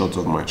screenshots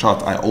of my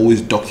chart. I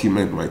always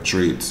document my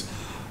trades.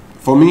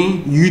 For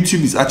me,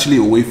 YouTube is actually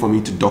a way for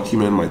me to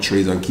document my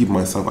trades and keep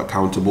myself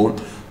accountable.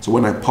 So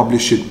when I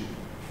publish it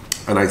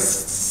and I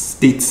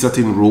state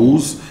certain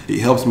rules, it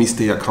helps me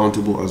stay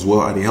accountable as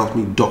well, and it helps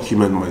me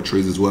document my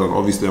trades as well. And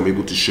obviously I'm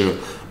able to share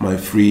my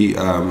free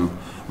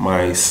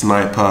my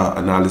sniper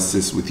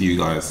analysis with you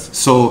guys.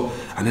 So,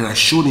 and then I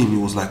showed him, he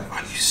was like,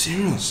 are you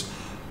serious?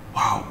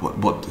 Wow,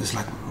 but it's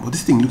like, well,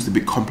 this thing looks a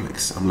bit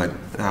complex. I'm like,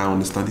 I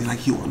understand. He's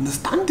like, you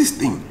understand this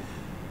thing?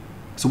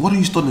 So what are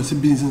you studying? I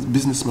said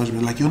business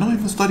management. Like, you're not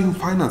even studying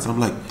finance. I'm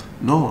like,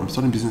 no, I'm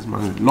studying business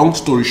management. Long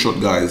story short,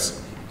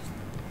 guys,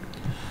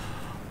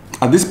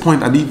 at this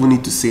point, I didn't even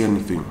need to say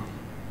anything.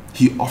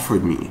 He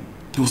offered me.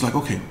 He was like,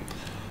 okay,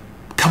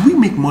 can we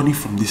make money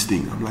from this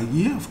thing? I'm like,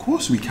 yeah, of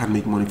course we can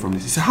make money from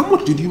this. He said, how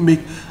much did you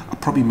make? I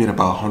probably made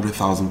about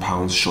 100,000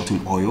 pounds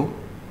shorting oil.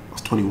 I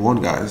was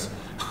 21, guys.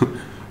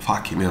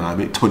 Fucking hell, I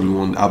made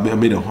 21. I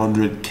made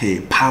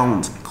 100k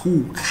pounds.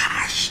 Cool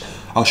cash.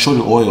 I was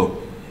shorting oil.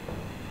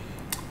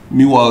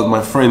 Meanwhile,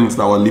 my friends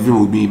that were living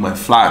with me in my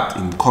flat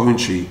in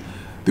Coventry,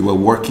 they were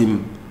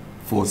working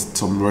for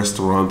some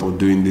restaurant or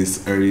doing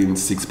this, earning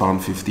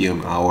 £6.50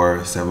 an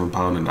hour,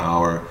 £7 an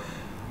hour.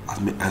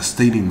 I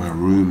stayed in my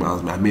room.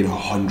 I made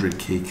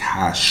 100k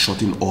cash,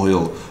 shorting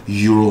oil,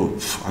 euro.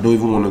 I don't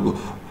even want to go.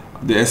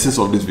 The essence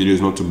of this video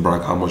is not to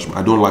brag how much.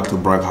 I don't like to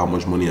brag how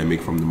much money I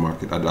make from the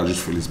market. I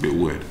just feel it's a bit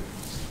weird.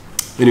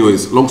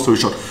 Anyways, long story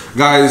short,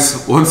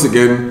 guys, once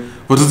again,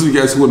 for those of you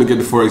guys who want to get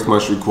the Forex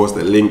Mastery course,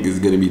 the link is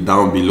going to be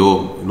down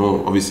below. You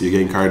know, obviously you're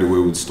getting carried away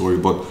with the story,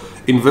 but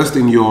invest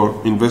in your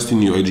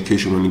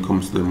education when it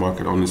comes to the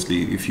market,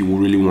 honestly, if you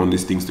really want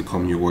these things to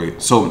come your way.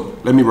 So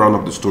let me round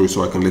up the story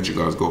so I can let you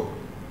guys go,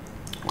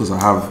 because I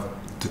have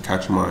to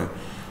catch my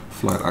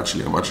flight.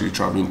 Actually, I'm actually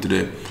traveling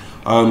today.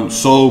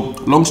 So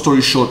long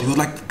story short, he was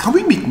like, can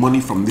we make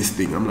money from this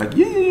thing? I'm like,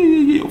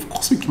 yeah, of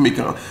course we can make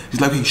it. He's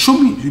like, hey, show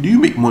me. Do you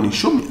make money?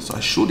 Show me. So I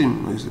showed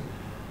him. I said,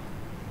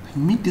 I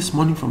need this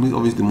money from this.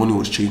 Obviously, the money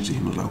was changed to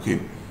him. I was like, okay,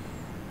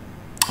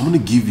 I'm going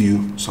to give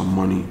you some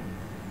money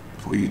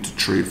for you to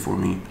trade for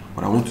me,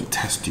 but I want to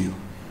test you.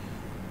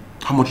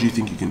 How much do you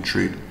think you can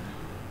trade?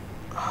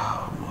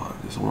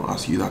 Someone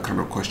asks you that kind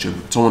of question.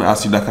 Someone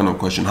asks you that kind of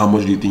question. How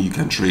much do you think you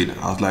can trade?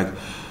 I was like,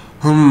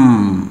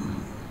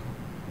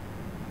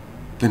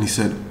 Then he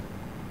said,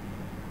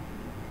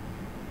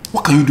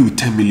 what can you do with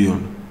 10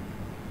 million?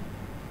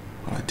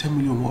 I'm like, 10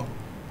 million what?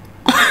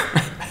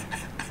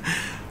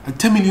 Like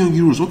 10 million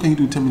euros. What can you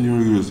do with 10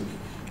 million euros?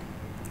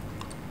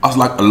 I was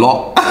like, a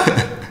lot.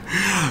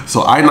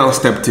 So I now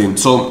stepped in.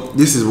 So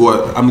this is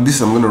what, I'm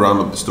going to round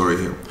up the story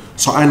here.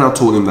 So I now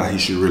told him that he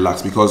should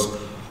relax, because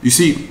you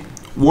see,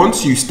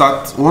 once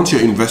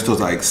your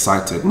investors are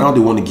excited, now they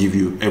want to give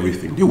you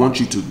everything. They want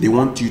you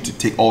to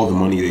take all the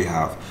money they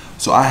have.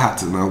 So I had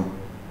to now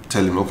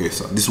tell him, okay,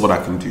 so this is what I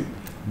can do.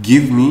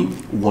 Give me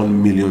 $1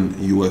 million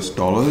US.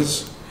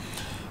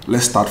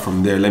 Let's start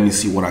from there. Let me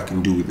see what I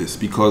can do with this,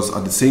 because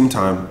at the same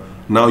time,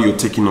 now you're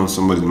taking on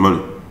somebody's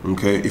money.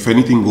 Okay, if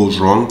anything goes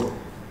wrong,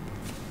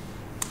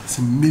 it's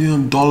 $1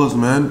 million,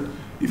 man.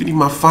 Even if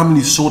my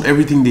family sold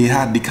everything they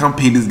had, they can't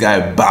pay this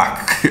guy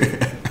back.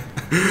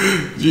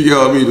 You get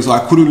what I mean? So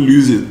I couldn't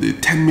lose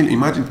it. 10 million,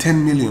 imagine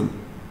 10 million.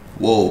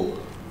 Whoa.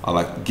 I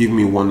like, give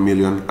me 1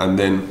 million. And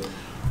then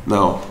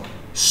now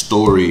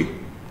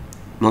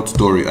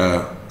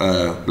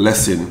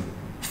lesson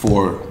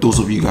for those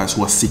of you guys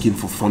who are seeking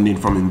for funding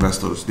from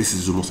investors. This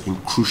is the most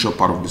crucial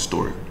part of the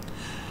story.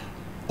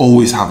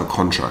 Always have a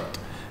contract.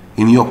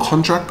 In your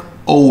contract,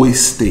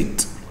 always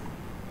state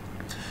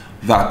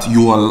that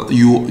you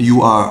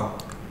are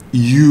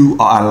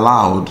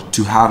allowed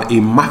to have a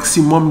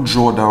maximum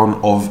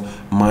drawdown of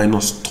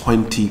minus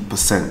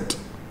 20%.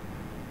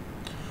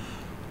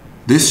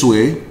 This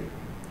way,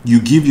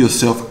 you give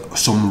yourself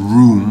some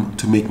room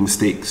to make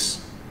mistakes.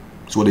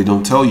 That's what they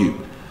don't tell you.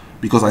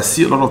 Because I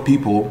see a lot of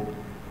people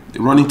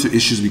run into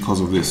issues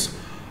because of this.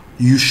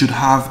 You should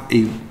have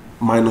a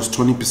minus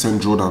 20%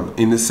 drawdown,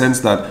 in the sense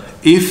that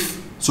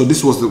so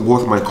this was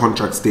what my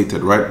contract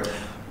stated, right?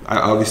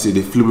 Obviously,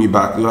 they flew me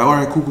back. They're like, all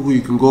right, cool,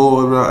 you can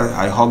go.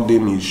 I hugged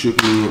him, he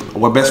shook me.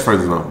 We're best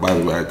friends now, by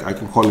the way. I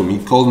can call him. He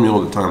calls me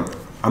all the time.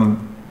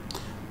 I'm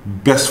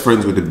best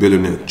friends with the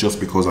billionaire just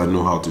because I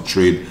know how to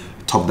trade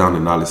top-down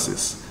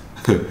analysis.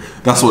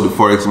 That's what the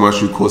Forex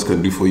Mastery course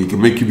can do for you. It can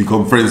make you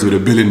become friends with a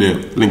billionaire.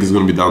 Link is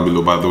going to be down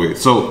below, by the way.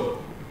 So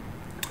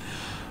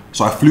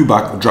I flew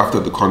back,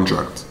 drafted the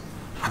contract,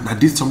 and I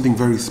did something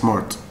very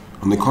smart.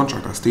 On the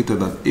contract, I stated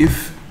that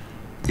if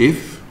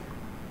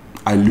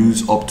I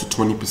lose up to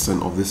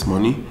 20% of this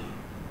money,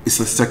 it's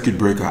a circuit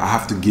breaker. I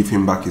have to give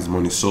him back his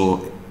money.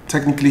 So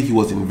technically, he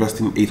was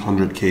investing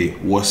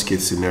 800K, worst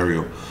case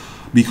scenario.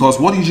 Because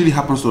what usually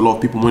happens to a lot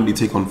of people when they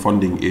take on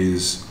funding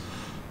is,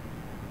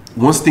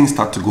 once things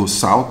start to go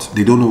south,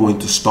 they don't know when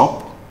to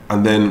stop.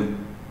 And then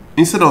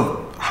instead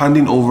of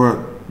handing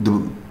over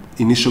the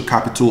initial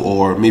capital,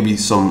 or maybe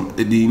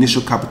the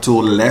initial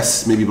capital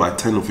less, maybe by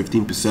 10 or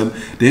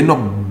 15%, they end up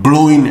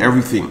blowing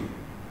everything.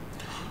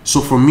 So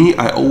for me,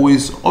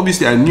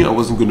 obviously I knew I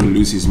wasn't going to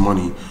lose his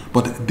money,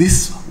 but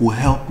this will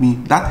help me.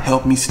 That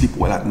helped me sleep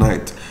well at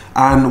night.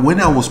 And when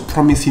I was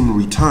promising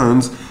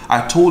returns,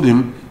 I told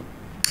him,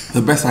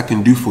 the best I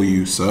can do for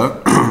you,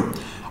 sir,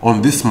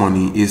 on this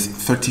money is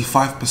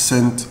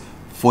 35%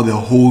 for the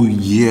whole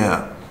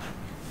year.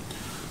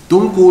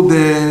 Don't go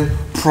there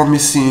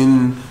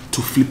promising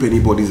to flip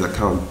anybody's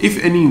account.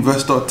 If any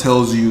investor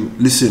tells you,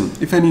 listen,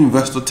 if any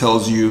investor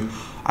tells you,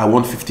 I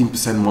want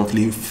 15%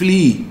 monthly,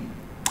 flee.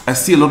 I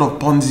see a lot of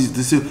Ponzi.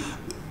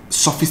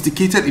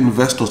 Sophisticated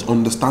investors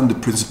understand the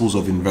principles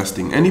of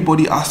investing.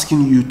 Anybody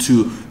asking you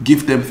to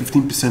give them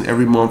 15%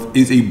 every month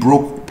is a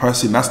broke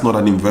person. That's not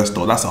an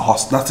investor.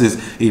 That is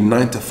a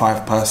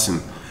 9-to-5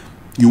 person.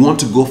 You want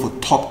to go for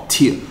top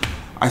tier.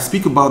 I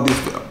speak about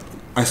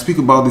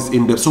this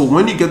in depth. So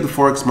when you get the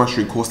Forex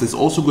Mastery course, there's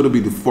also going to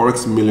be the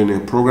Forex Millionaire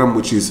program,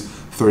 which is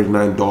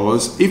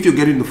 $39. If you're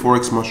getting the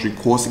Forex Mastery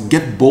course,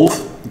 get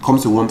both. It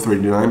comes to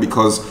 $139,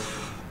 because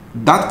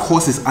that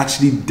course is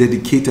actually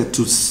dedicated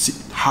to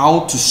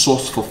how to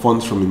source for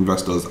funds from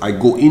investors. I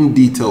go in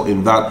detail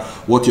in that,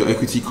 what your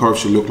equity curve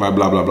should look like,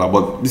 blah, blah, blah.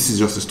 But this is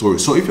just a story.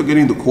 So if you're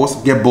getting the course,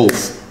 get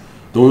both.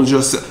 Don't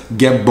just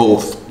get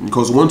both,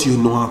 because once you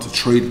know how to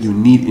trade, you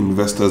need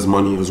investors'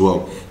 money as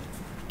well.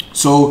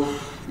 So,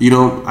 you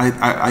know,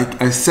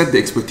 I set the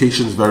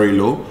expectations very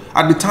low.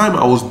 At the time,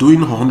 I was doing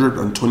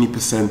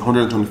 120%,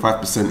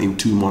 125% in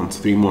 2 months,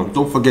 3 months.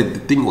 Don't forget, the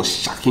thing was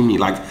shocking me.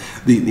 Like,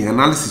 the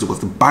analysis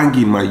was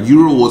banging. My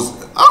euro was,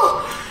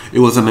 it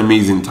was an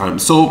amazing time.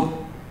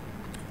 So,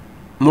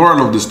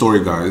 moral of the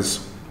story, guys,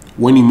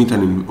 when you meet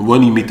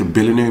a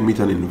billionaire, meet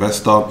an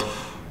investor,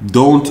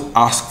 don't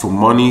ask for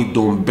money,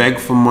 don't beg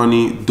for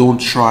money, don't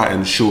try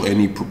and show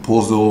any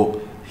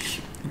proposal,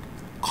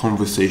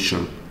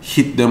 conversation.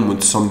 Hit them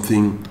with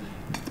something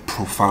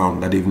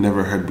profound that they've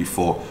never heard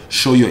before.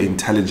 Show your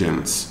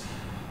intelligence.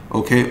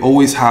 Okay,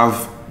 always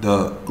have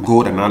the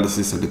gold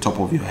analysis at the top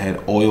of your head,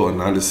 oil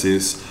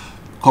analysis,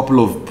 couple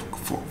of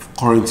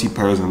currency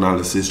pairs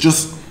analysis.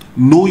 Just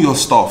know your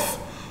stuff.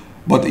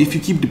 But if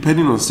you keep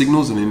depending on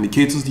signals and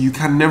indicators, you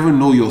can never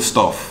know your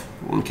stuff.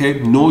 Okay,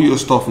 know your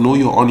stuff, know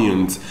your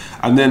onions.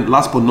 And then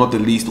last but not the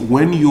least,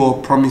 when you're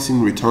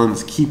promising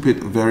returns, keep it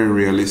very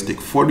realistic.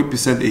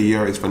 40% a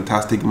year is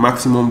fantastic.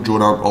 Maximum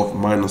drawdown of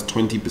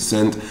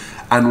 -20%,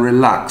 and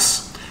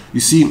relax. You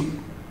see,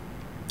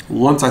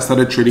 once I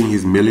started trading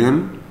his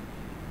million,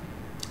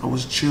 I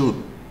was chilled.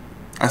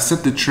 I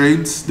set the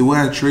trades the way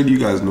I trade, you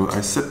guys know.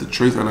 I set the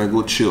trades and I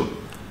go chill.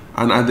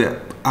 And I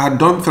had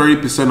done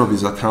 30% of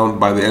his account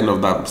by the end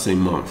of that same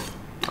month.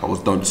 I was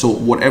done. So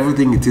whatever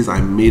it is I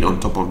made on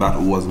top of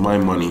that was my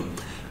money.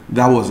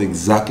 That was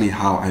exactly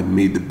how I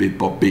made the big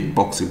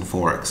bucks in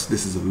Forex.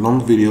 This is a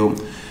long video.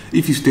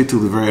 If you stay till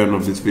the very end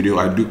of this video,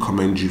 I do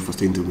commend you for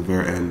staying till the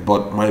very end.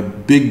 But my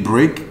big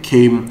break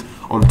came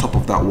on top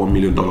of that $1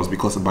 million,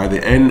 because by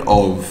the end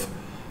of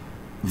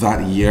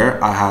that year,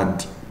 I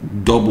had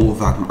double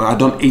that. I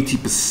done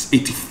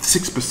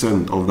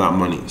 86% of that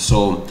money.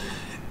 So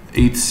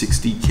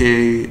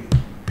 860K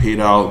paid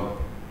out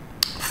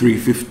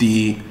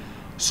 350.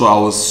 So I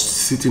was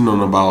sitting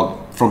on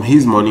about, from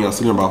his money, I was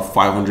sitting on about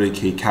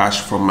 500K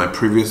cash from my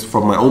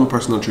own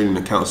personal trading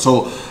account.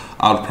 So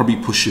I'll probably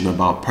push in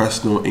about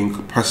personal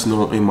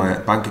in my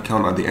bank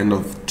account at the end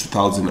of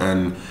 2000.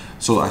 And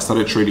so I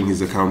started trading his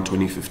account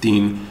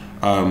 2015.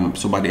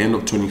 So by the end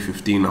of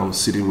 2015, I was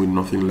sitting with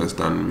nothing less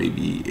than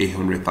maybe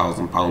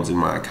 800,000 pounds in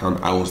my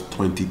account. I was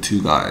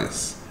 22,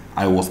 guys.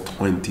 I was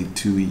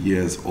 22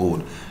 years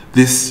old.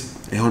 This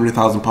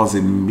 800,000 pounds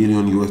is $1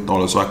 million US.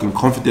 So I can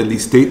confidently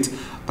state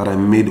that I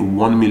made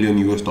 $1 million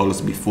US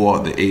before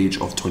the age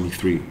of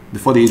 23,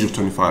 before the age of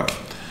 25.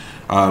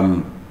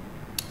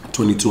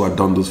 22, I've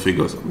done those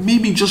figures.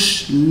 Maybe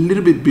just a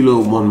little bit below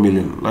 1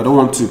 million. I don't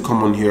want to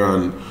come on here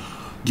and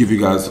give you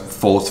guys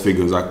false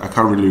figures. I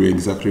can't really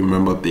exactly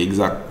remember the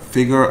exact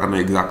figure and the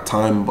exact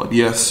time, but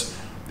yes,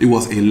 it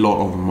was a lot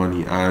of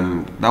money.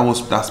 And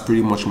that's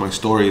pretty much my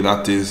story.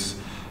 That is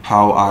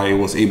how I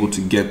was able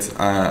to get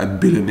a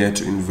billionaire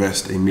to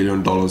invest $1 million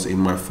in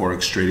my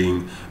Forex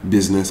trading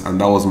business. And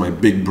that was my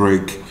big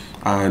break.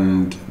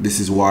 And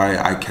this is why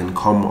I can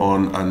come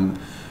on and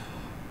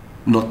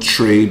not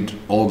trade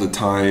all the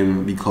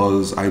time,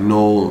 because I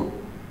know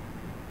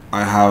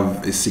I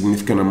have a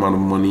significant amount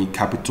of money,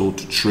 capital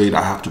to trade.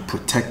 I have to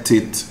protect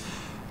it.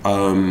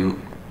 I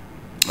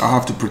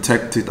have to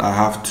protect it. I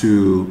have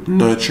to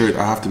nurture it.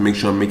 I have to make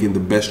sure I'm making the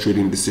best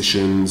trading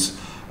decisions,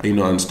 you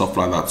know, and stuff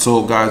like that.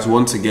 So guys,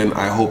 once again,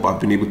 I hope I've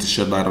been able to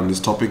shed light on this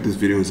topic. This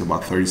video is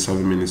about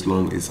 37 minutes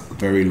long. It's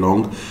very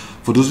long.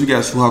 For those of you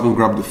guys who haven't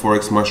grabbed the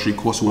Forex Mastery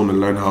course, who want to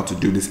learn how to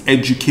do this,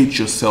 educate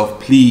yourself,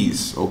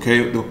 please.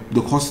 Okay,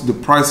 the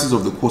prices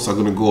of the course are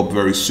going to go up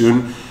very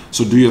soon.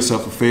 So do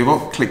yourself a favor,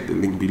 click the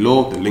link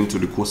below. The link to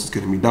the course is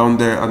going to be down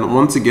there. And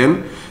once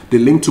again, the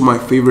link to my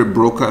favorite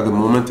broker at the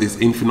moment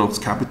is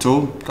Infinite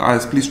Capital.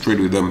 Guys, please trade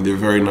with them. They're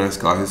very nice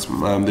guys.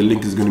 The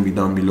link is going to be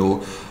down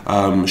below.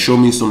 Show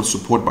me some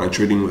support by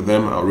trading with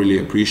them. I really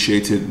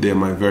appreciate it. They're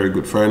my very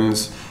good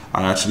friends.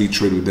 I actually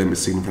trade with them a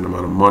significant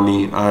amount of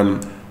money,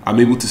 and I'm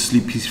able to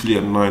sleep peacefully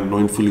at night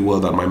knowing fully well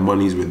that my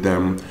money is with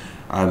them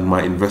and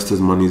my investors'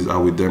 monies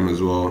are with them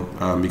as well,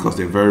 because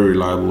they're very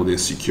reliable, they're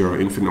secure.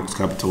 Infinite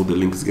Capital, the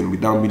link is going to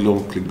be down below.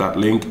 Click that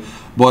link.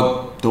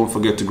 But don't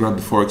forget to grab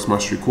the Forex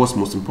Mastery course,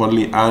 most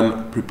importantly,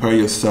 and prepare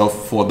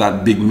yourself for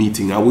that big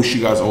meeting. I wish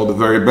you guys all the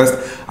very best.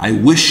 I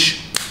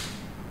wish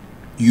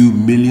you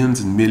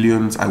millions and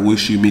millions. I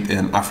wish you meet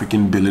an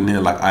African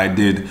billionaire like I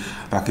did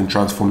that can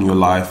transform your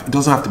life. It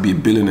doesn't have to be a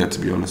billionaire, to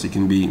be honest. It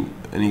can be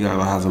any guy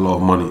that has a lot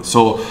of money.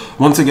 So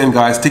once again,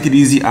 guys, take it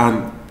easy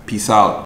and peace out.